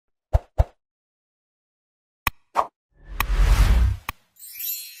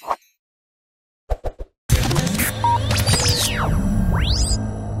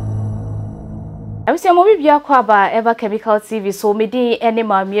Ebusia mo bibia kwa ba Eva Khemical TV so medi ene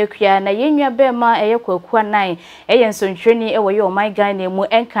ma miekua na yenwa be ma eye Kwaku Annan eye nsontweni e woye oman na mu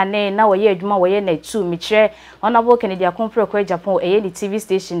enkane na woye adwuma woye na tu mikire Honorable Kennedy Akompro kwa Japan eye ni TV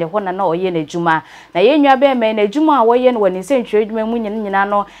station de hona na woye na adwuma na yenwa be ma na adwuma a woye no woni nsentwe adwuma mu nyina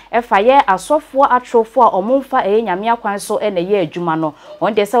no efa ye asofo atrofo a omomfa eye nyame akwan so e na ye adwuma no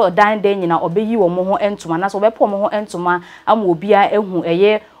wonde se odan de nyina obeyi wo mo ho entoma na so bepo mo ho entoma ama obia ehu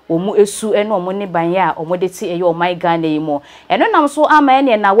eye omu esu ene omu ne banya omode ti eye oman Ghana yimo eno nam so ama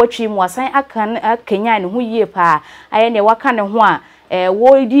ene na watwi mu asan akanya ne hu yie pa aye ne waka ne ho a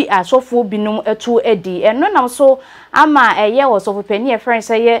woidi asofo binum etu edi eno nam so ama eye osofo pani e friend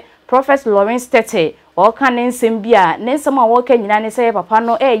say Prophet Tetteh o kan nsem bia ne nsem a wo ka nyina ne say papa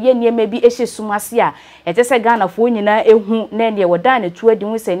no ye niema bi ehyesumase a ete se Ghana fo nyina ehu na ne wodan ne tu adi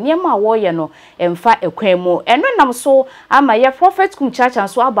hu se niema wo ye no emfa ekwan mu eno nam so ama ye Prophet Kumchacha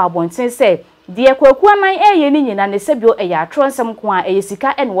so aba abonten se de Kwaku Annan ye ni nyina ne sebio ya atro nsem ko a ye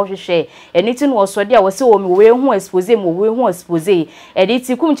sika ene wo hwehwe eni ti no wo so de a wo se wo me we hu expose me we hu expose edi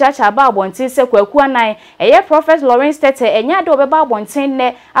ti Kumchacha aba abonten se Kwaku Annan ye Prophet Tetteh enya de obeba abonten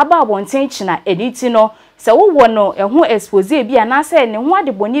ne aba abonten china edi ti no se wo wo no ehu expose bi ana se ne hu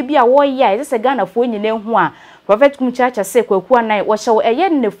ade boni bi a wo ye a se Ghana fo nyina hu a Prophet Kumchacha se Kwaku Annan wo hye wo eye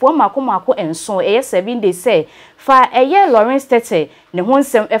nnefo makomako enso eye 7 days say fa eye Tetteh ne ho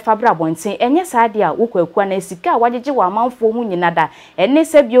nsem efa bra bonten enye saade a wo Kwaku Annan sika wagege wa amanfo hu nyina da enne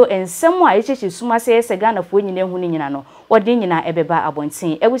sebio ensem a echeche suma se Ghana fo nyina hu nyina no wode nyina ebeba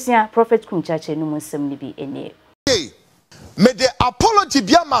abonten ebusia Prophet Kumchacha no nsem ni bi ene me the apology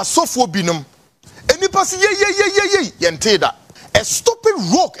bia ma sofo binum enipa se ye yenteda a stupid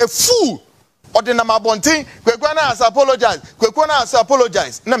rock a fool ordinary abonten Kwaku Annan has apologized Kwaku Annan has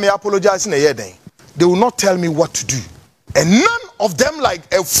apologized na me apologize na ye den they will not tell me what to do and none of them like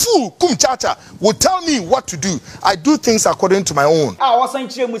a fool Kumchacha will tell me what to do. I do things according to my own.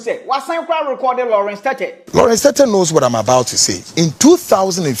 Tetteh knows what I'm about to say. In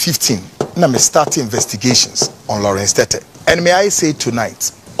 2015 na me start investigations on Tetteh and may I say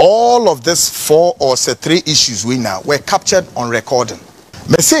tonight all of this 4 or 3 issues we now were captured on recording.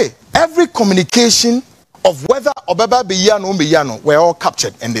 Me say every communication of whether Obeba Beyano Beyano were all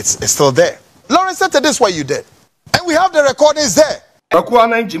captured and it's still there. Tetteh, this is what you did. And we have the recordings there. Kwaku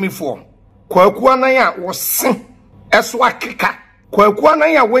Annan Jimmy form. Kwaku Annan ya was sin. Eswa kika. Kwaku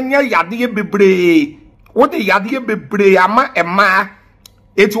Annan ya wenya yadiye bebre. What the yadiye bebre ama ema.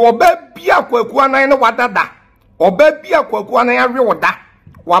 It obe bia Kwaku Annan na wadada. Obe bia Kwaku Annan ya rewoda.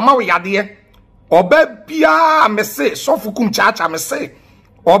 Wama we yadiye. Obe bia mese sofu Kumchacha mese.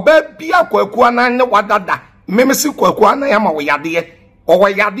 Obe bia Kwaku Annan na wadada. Memesi Kwaku Annan ya ma we yadiye.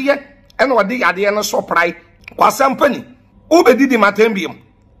 Owe yadiye. Eno wadi yadiye na soprai. Kwa sampani obedidi matembium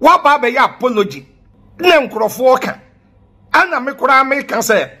wa ba be ya apology ne nkrofo ka ana me kura me kan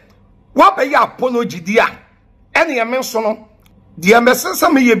say wa be ya apology dia ene ye me so no dia me sensa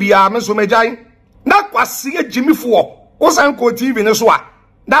me ye bia me so megyan na kwase ye jimifo o san ko TV ne so a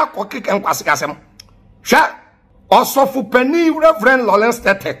na ko keken kwase kasem hwa osofu pani Reverend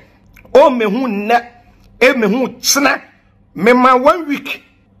Tetteh o me hu ne e me hu china me ma 1 week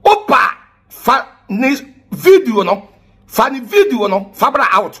opa fa ni video no fani video no fabra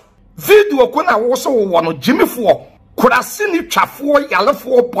out video ko na wo so wo no jimifo kurase ni twafo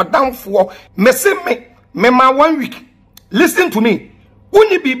yalefo podamfo mese me ma 1 week listen to me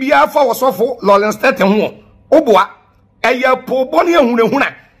uni bibia fa wo sofo Tetteh ho oboa eya po boni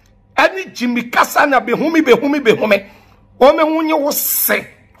ehunehuna ani jimi kasa na behumi o me hunye wo se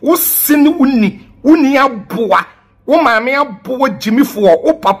wo sini uni aboa wo maame aboa jimifo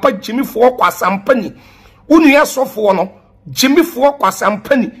o papa jimifo kwa sampani unu ya sofo no jimifo kwa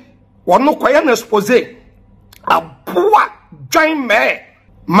sampani wono kwaya na expose aboa join me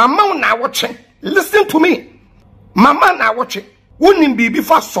mama na woche listen to me mama na woche uni bibi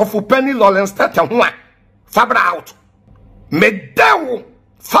fa sofo pani Tetteh ho a fabra out me dawo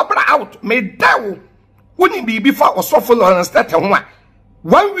fabra out me dawo uni bibi fa osofo Tetteh ho a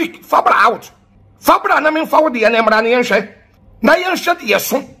 1 week fabra out fabra na me fa wo de na mra na yenhwe na yenhwe de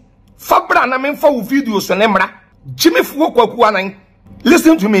yeso fabra na me fa wo videos na mra jimifo Kwaku Annan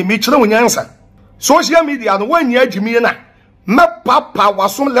listen to me kire wonyansa social media no wanya jimi na me papa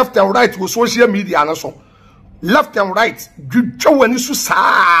waso left and right wo social media no so left and right dwudwo wani su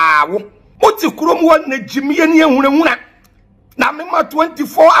saa wo oti kurom won na jimi ne ehunahuna na me ma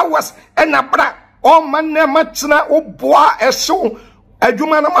 24 hours na bra o man na ma tena oboa eso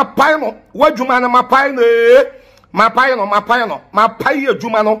adwuma na mapai no wadwuma na mapai no mapai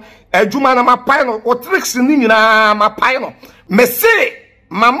adwuma na mapai no o tricks ni nyina mapai no me say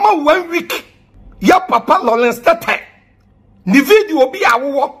mama 1 week ya papa Lawrence Tetteh ni video bi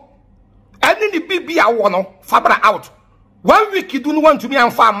awo ene ni bibi awo no fabra out 1 week you don't want to me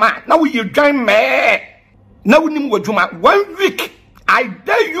amfa ma na we you join me na we nim wadwuma 1 week I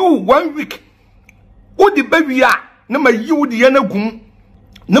dare you 1 week o di bawi a na ma yiwu de na gum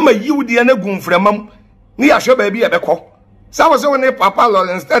na ma yiwu de na gum framam ni ya hwe ba bi e bekọ sa wo se woni papa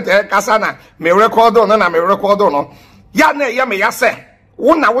Lawrence Tetteh kasa na me record no na me record no ya na ya me ya se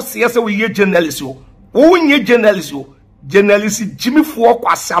wo na wo se we ye journalist o wo nye journalist o journalist Jimmy fo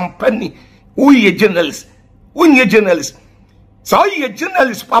kwasampani wo ye journalist wo nye journalist so ye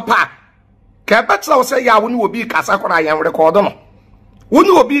journalist papa ka betla wo se ya wo ni obi kasa kora ya record no wo ni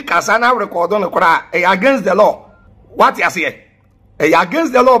obi kasa na record no kora against the law what you say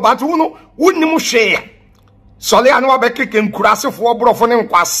against the law but wo no wo ni mu hwe Sole anu abekeke nkurasefo borofo ne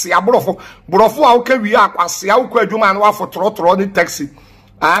nkwase borofo a woka wi akwase a wokọ adwuma anu afo trotro ni taxi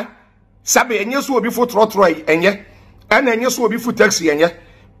sabe enye so obi fo trotro enye ena enye so obi fo taxi enye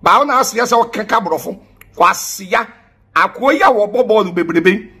ba wo na ase se okeka borofo kwase ya akoya wo bobolu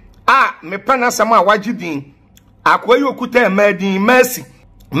bebrebe me pana sama a wagidin akoya okuta emadin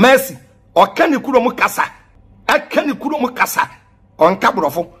mercy okani kuro mu kasa akani kuro mu kasa onka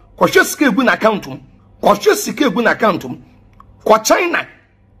borofo kohwe sika egu na account mu Koshe sike egu na account ko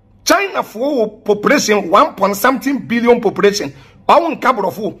China for population 1.something billion population awon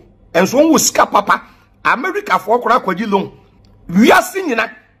kabrofo enso won sika papa America for kora kwaji loan wiase nyina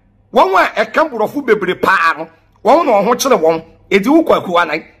won a ekabrofo bebre pa no won no ho kire won edi wo Kwaku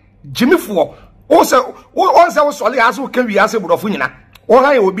Annan jimifo o se wo sole aso kan wiase brofo nyina o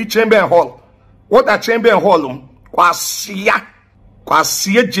han obi chamber hall what that chamber hall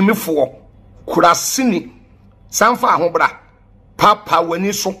kwasia jimifo kurasini sanfa ahobra papa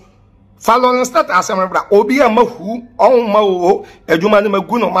wani so falon start asemebra obi amahu on mawo adwuma ne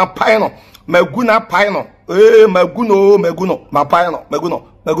maguno mapai no maguna pai no maguno mapai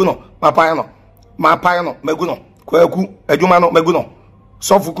no maguno Kwaku adwuma no maguno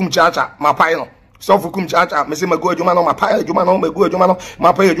sofu Kumchacha mapai no sofu Kumchacha mese magu adwuma no mapai adwuma no magu adwuma no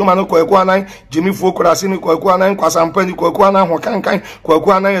mapai adwuma no Kwaku Annan Jimmy fo kurasini Kwaku Annan kwasampani Kwaku Annan ho kankan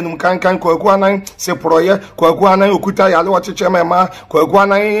Kwaku Annan enum kankan Kwaku Annan se proye Kwaku Annan okuta yale wacheche mema Kwaku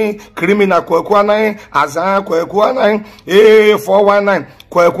Annan criminal Kwaku Annan azan Kwaku Annan 419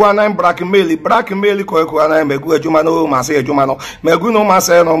 Kwaku Annan blackmail Kwaku Annan magu adwuma no mase adwuma no magu no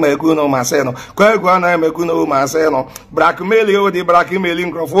mase no Kwaku Annan magu no mase no blackmail o di blackmail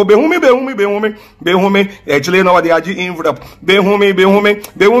nkrofo behumi actually no dey agi envelope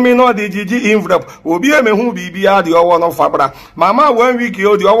behumi no dey gigi envelope obi emehu bibia dey owo no fabra mama 1 week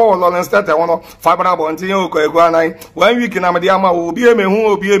o dey owo Lawrence Tetteh wono fabra bontin o Kwaku Annan 1 week na me dey ama obi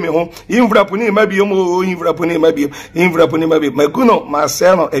emehu envelope ni mabie mo envelope ni mabie maguno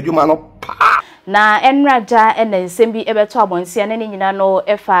maseno edwuma no pa na enraja ensem bi ebeto abonsia ne nyina no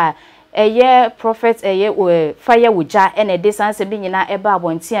efa eye prophet eye fire wuja ene desanse bi nyina eba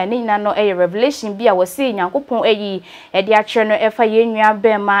abontia ne nyina no eye revelation bi a wose nyankopon eyi ede akere no efa yenua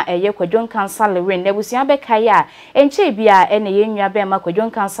bema eye kwadwon cancer lewin nebusia bekai a enche bi a ene yenua bema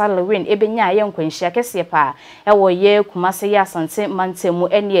kwadwon cancer lewin ebenya ye nkwanhia kese pa ewo ye kumase ya asante mantemu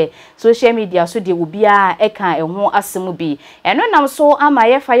ene social media so de obia eka eho asemu bi eno nam so ama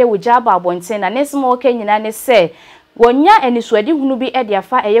ye fire wuja ba abontia na nesmo nyina ne se wonya enisuadi hunu bi ede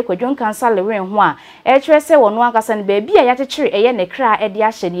afa eye kwadwon cancer lewin ho a kire se wono akasa ne ba bi a yakekere eye ne kra ede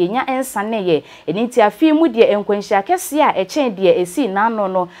ahye ne nya ensane ye eniti afi mu de enkwanhia kese a echen de esi nano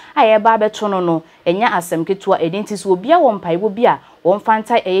no aye ba beto no enya asem ketua eniti so obi a wo mpaibo bi a won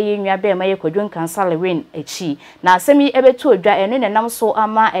fanta eye yenua be ma ye kwadwon cancer lewin echi na asemi ebeto odwa eno ne nam so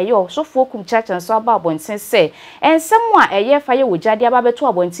ama eye osofo Kumchacha so aba abonten se ensem a eye fa ye wojade aba beto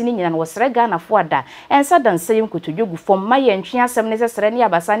abonten nyina no wosre Ghana fo ada ensa danse yim kotodwogu fom ma ye ntwe asem ne sesre ne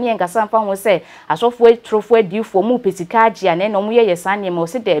abasa ne engasa mfa ho se asofo etrofo adifo mu petika agya ne no mu ye yesane ma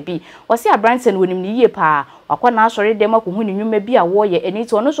wose da bi wose abranten wonim ne yie pa wakwana asori dem akohu ne nwuma bi a wo ye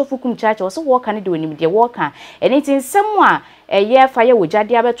eniti ono sofo Kumchacha wose wo ka ne de wonim de wo ka eniti nsem a eye fa ye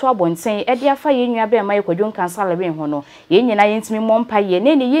wojade abeto abonten ede afa ye nwua be ma ye kwadwon cancer lewin ho no ye nyina yentimi mompa ye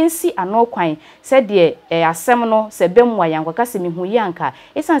ne ne yensi ano kwan se de asem no se bemwa yankwa se mehu yanka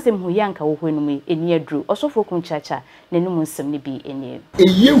esanse mehu yanka wo hwenu mu eni adru osofo Kumchacha nenum nsem ne bi eni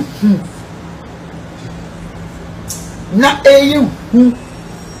eyehu na eyehu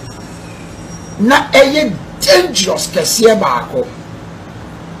na eye dangerous kese baako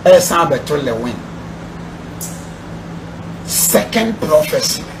esa beto lewin second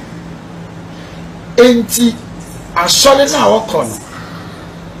prophecy enti asole na wakono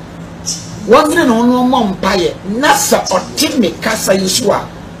wondre no no mompaye na sa otime kasa yisu a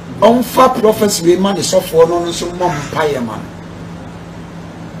on fa prophecy man is of for no so mom pie man.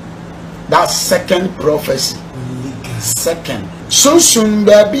 That second prophecy. Second. So soon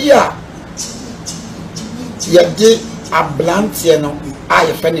baby ya de a blunt no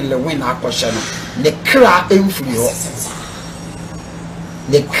I fell the win akoshe no. The cra free ho.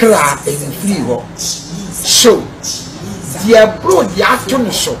 The cra free ho. So dear bro ya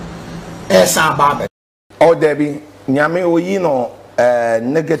to so esa baba. Oh Debbie, nyame oyi no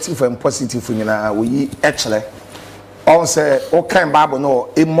negative and positive nyina oyi actually. On say o kan Bible no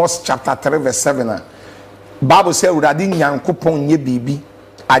Amos chapter 3 verse 7 Bible say urade nyankopon nye bibi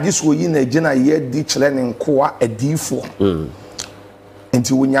agiso yi na gina ye di chele ne nkoa adifo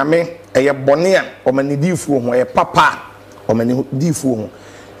enti wonyame eye bone a o mani difo ho eye papa o mani difo ho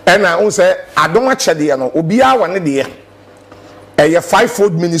ena on say adom achede no obi a wone de eye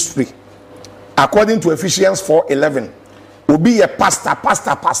fivefold ministry according to Ephesians 4:11 obi ye pastor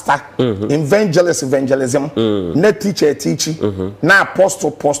evangelism na teacher na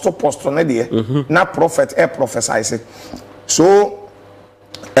apostle na de na prophet prophesy so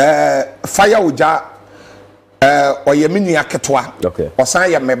fire uja oyemini aketwa osan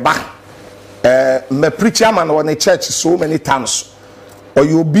ye meba me preacher man on the church so many times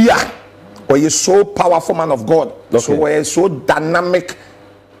oyobia oye so powerful man of God so oye so dynamic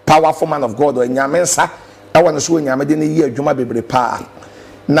powerful man of God onyamensa I want to show you nyamede ye adwuma bebre pa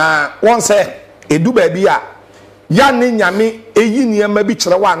na won say edu ba bi a ya ne nyame eyi niam bi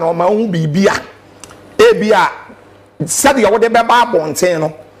kire wa na o ma hu bibia e bi a sade wo de be ba abonten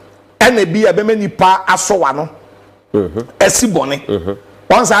no ena bi a be manipa asowa no esi bone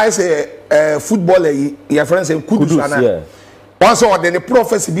won say footballer your friends say kudus ana won say the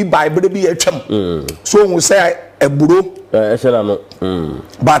prophecy bi bible bi atwam so we say eburo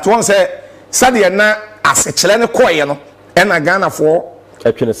but won say sade na asechele ne koye no ena Ghana for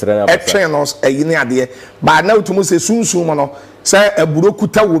etwene sere na etwene no eyini ade ba na utumu se sunsun mo no se eburo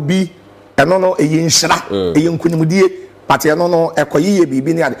kuta wo bi eno no eyi nhira eyi nkunimudie but eno no ekoyiye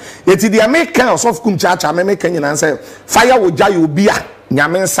bibi ne ade eti de American of Kumchacha American nyina se fire wo gya yo bi a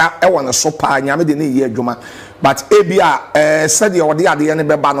nyame nsa e wo ne so pa nyame de ne yi adwuma but ebia se de wo de ade ne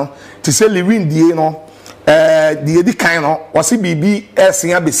beba no ti se living die no de di kan no wo se bibi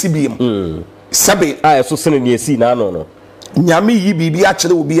esia besi biem sabe so sene ne esi na no nyame yi bibi a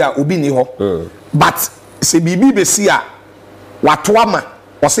kire obi a obi ni ho but se bibi besi a wato ama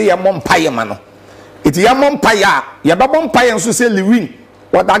wo se ye mompaye ma no eti ye mompaye a ye ba mompaye nso se liwin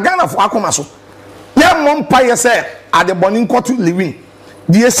wada Ghana fo akoma so ye mompaye se ade boni nkoto liwin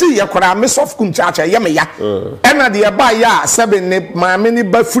de esi ye kora me sof Kumchacha ye me ya ena de ye ba ya sebe ne maame ni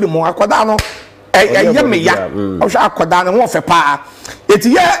ba furi mo akoda no ye me ya o hwa akoda ne ho fe pa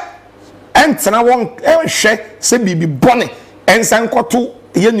eti ye entena won ehwe se bibi bone ensan koto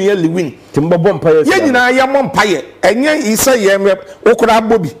ye nua liwin timbo bompaye ye nyina ye mompaye enye isa ye me okura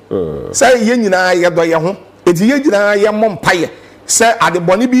bobi se ye nyina ye do ye ho eti ye nyina ye mompaye se ade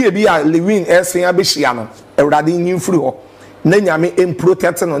bone bi e bi a liwin ensan abehia no ewrade nyimfuri ho na nyame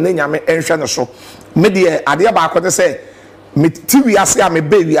emprotect no na nyame enhwe no so me de ade ba akote se me tiwi ase a me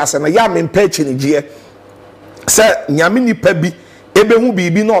ba wi ase no ya me mpa chinigye se nyame nipa bi ebe hu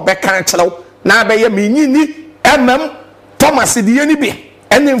bibi na obekan kyerɛw na abɛyɛ menyini emam Thomas de ye ni bi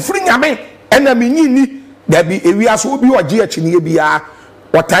ene mfiri nyame ena menyini da bi ewiase obi ogye akyinie bia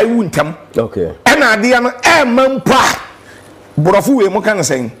wotai wu ntam ena ade ya no emam pa borɔfo we mu kan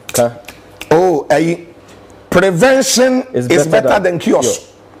sɛn oh prevention is better than cure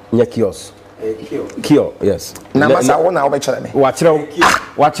Kyei, yes. Na masa wona obechele me.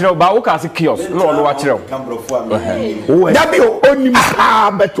 Wakyerɛw ba wo ka se Kyei. No no wakyerɛw. Dabi onim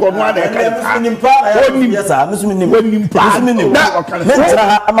pa beto no ade ka. Onim pa. Onim yesa, mesunim. Onim pa. Mesunim.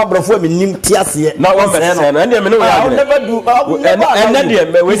 Mentra amabrofo me nim tiase. Na wo mese no. Ende me no ya. I will never do. Ende de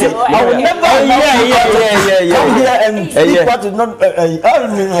me we say. I will never. Yeah. What is not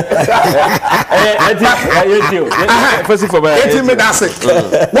First for me. It me that's it.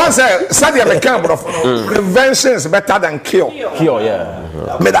 Once said prevention is better than cure. Cure,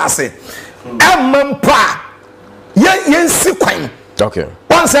 yeah. Me that's it. Emampa. Yen si kwan. Okay.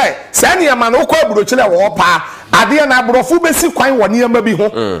 One say, send your man okwa burochile wo pa. Ade na brofu be si kwan wo niam bi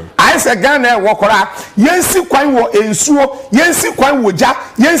ho. I say Ghana wo kora. Yen si kwan wo ensuo, yen si kwan wo ja,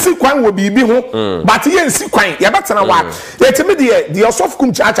 yen si kwan wo bibi ho. But yen si kwan, ye betena wa. Etimi de osof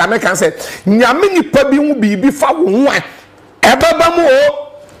Kumchacha me kan say, nyame nipa bi hu bibi fa wo ho a. Ebeba mu o.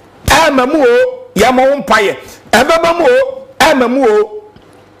 Emamu o, yamo mpaye. Ebeba mu o, emamu o.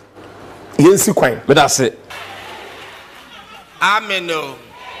 Yen si kwan. But that's it. Ameno.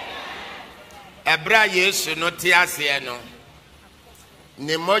 Ebra Yesu no tiase no.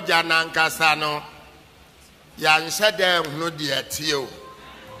 ne moja nankasa no yanhye da hunu de atie o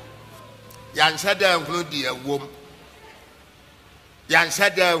yanhye da hunu de awom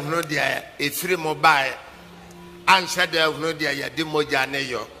yanhye da hunu de efiri mobile anhye da hunu de yade moja ne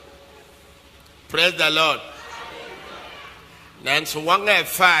yo. Praise the Lord. Nanso wanga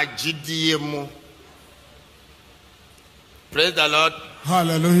fa gidie mu. Praise the Lord.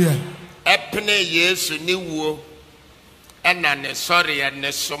 Hallelujah. Epne Yesu ni wo ena ne sorry and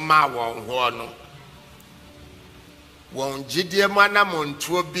ne soma won ho no. Won gidie mu na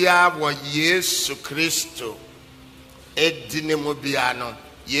montuo bia wo Yesu Kristo edine mu bia no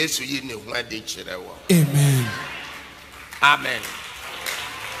Yesu yi ne hu ade kire wo. Amen. Amen.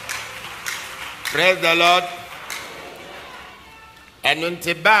 Praise the Lord. And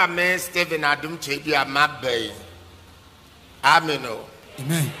until ba me Stephen Adom chebi amabai. Amen.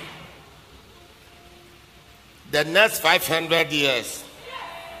 Amen. The next 500 years.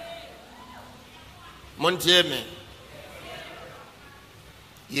 Montie me.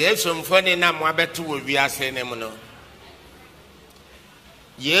 Yesu mfoni na mwabetu wo wiase ne mu no.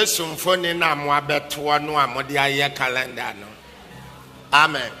 Yesu mfoni na mwabetu no amode aye calendar no.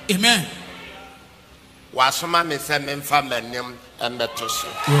 Amen. Amen. Wasoma me se memfa manim embeto so.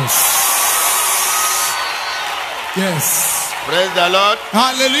 Yes. Yes. Praise the Lord.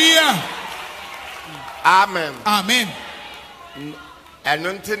 Hallelujah. Amen. Amen. And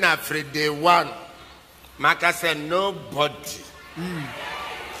until after day one, Maka said nobody.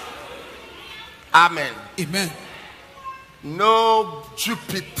 Amen. Amen. No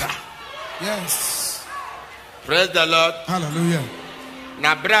Jupiter. Yes. Praise the Lord. Hallelujah.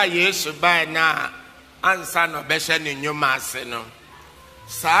 Na bra Yesu ba na ansa no beshe ne nyuma ase no.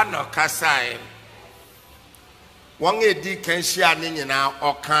 Sa no kasai. Wong edi kanhia ne nyina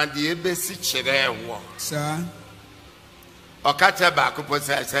okan de ebesi kire wo. Sir. Okata ba ko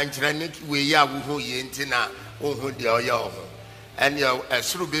posa sankyere ne we ya wo ho ye ntina wo ho de oya ho. And your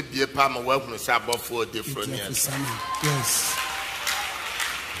esuru bebie pa ma wa hunu sa bofo different. Yes.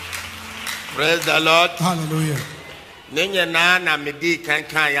 Praise the Lord. Hallelujah. Ninya na medi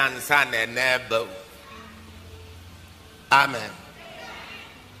kankan ya nsa na eneba. Amen.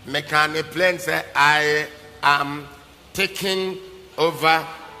 Mekane plan say I am taking over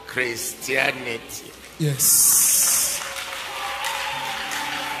Christianity. Yes.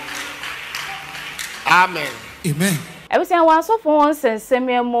 Amen. Amen. Everything was so for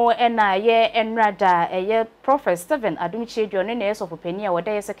Sensemiamo and I enrada a Prophet Expōsé+Adom joining us of opinion or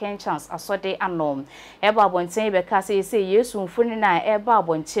day second chance a sort day unknown. Eba bonte because he say yes soon funina eba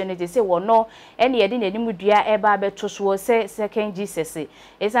bonte they say well no any edin mudia eba beto say second Jesus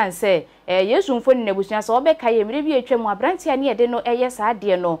is and say yes soon funina bushia so be kaye maybe a twem abrantia near de no yes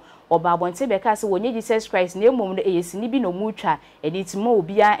adie no oba bonte because when Jesus Christ name mum no yes ni bi no mutwa edit mo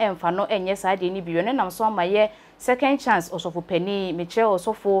bia emfa no yes adie ni bi no nam so amaye second chance also for penny Michelle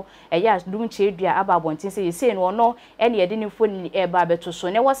also for a yes doom chedua about one thing say you say no any edin phone eba beto so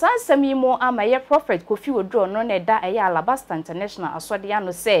ne was answer mo amaye prophet Kofi Odro no ne da a Alabasta International asode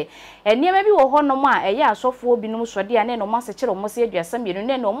no say and near maybe wo ho no ma a ya asofo binum sode ane no ma se kire mo se aduasa mienu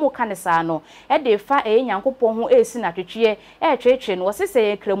ne no mo ka ne sa no e de fa e nyankopon ho esi na twetwe e twetwe no se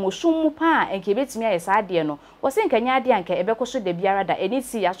se kremosum mu pa enke betimi aye sa ade no wo se nkanya ade anka ebekoso de biara da eni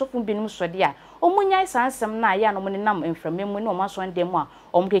si asofo binum sode a omunyai sansem na ya no nam enframe mu ne o maso ndem a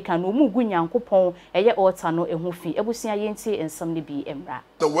omkeka no mu gu nyankopon eye altar no ehufi ebusia yenti ensam ne bi emra.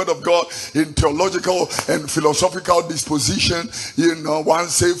 The word of God in theological and philosophical disposition,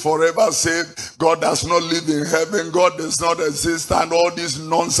 once saved, forever saved, God does not live in heaven, God does not exist, and all this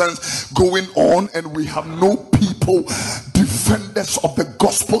nonsense going on, and we have no people defenders of the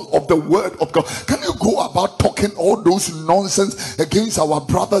gospel of the word of God. Can you go about talking all those nonsense against our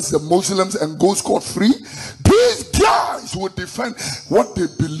brothers the Muslims and go scot free? These guys will defend what they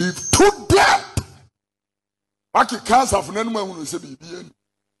believe to death.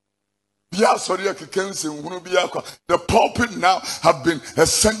 The pulpit now have been a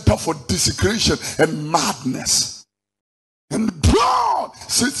center for desecration and madness. And God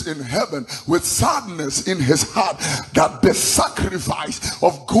sits in heaven with sadness in his heart that the sacrifice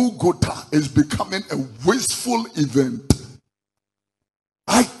of Golgotha is becoming a wasteful event.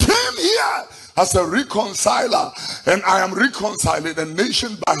 I came here as a reconciler, and I am reconciling a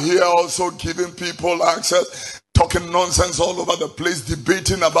nation by here also giving people access, talking nonsense all over the place,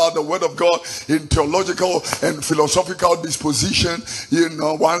 debating about the word of God in theological and philosophical disposition.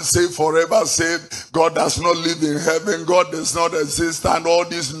 Once saved, forever saved, God does not live in heaven, God does not exist, and all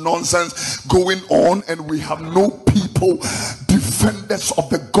this nonsense going on, and we have no people defenders of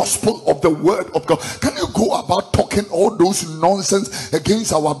the gospel of the word of God. Can you go about talking all those nonsense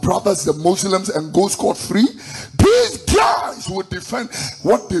against our brothers, the Muslims, and go scot-free? These guys will defend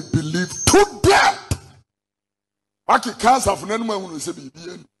what they believe to death.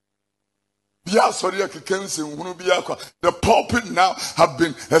 The pulpit now have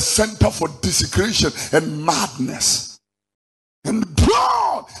been a center for desecration and madness. And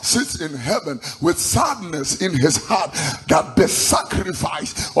God sits in heaven with sadness in his heart that the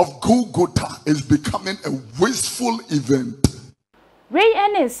sacrifice of Golgotha is becoming a wasteful event. Ray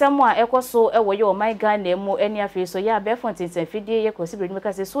and someone Expōsé ewo yo my guy name any afi so ya be fontin fidie ye kwesi bredum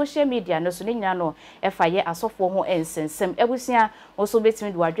ka social media no so nya no efa ye asofo ho ensensem ebusia also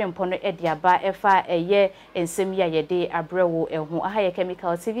betimi do adwempo no e dia ba efa eye ensem ya ye de abrewo eho aha ye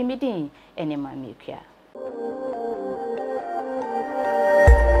Khemical TV midin ene ma mekua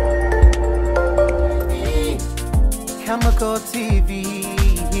Khemical TV,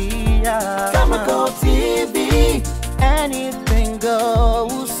 yeah. Khemical TV, anything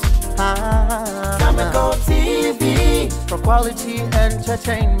goes. Khemical TV, for quality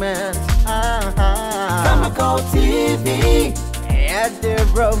entertainment. Khemical TV, at the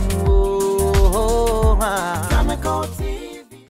room. Khemical TV.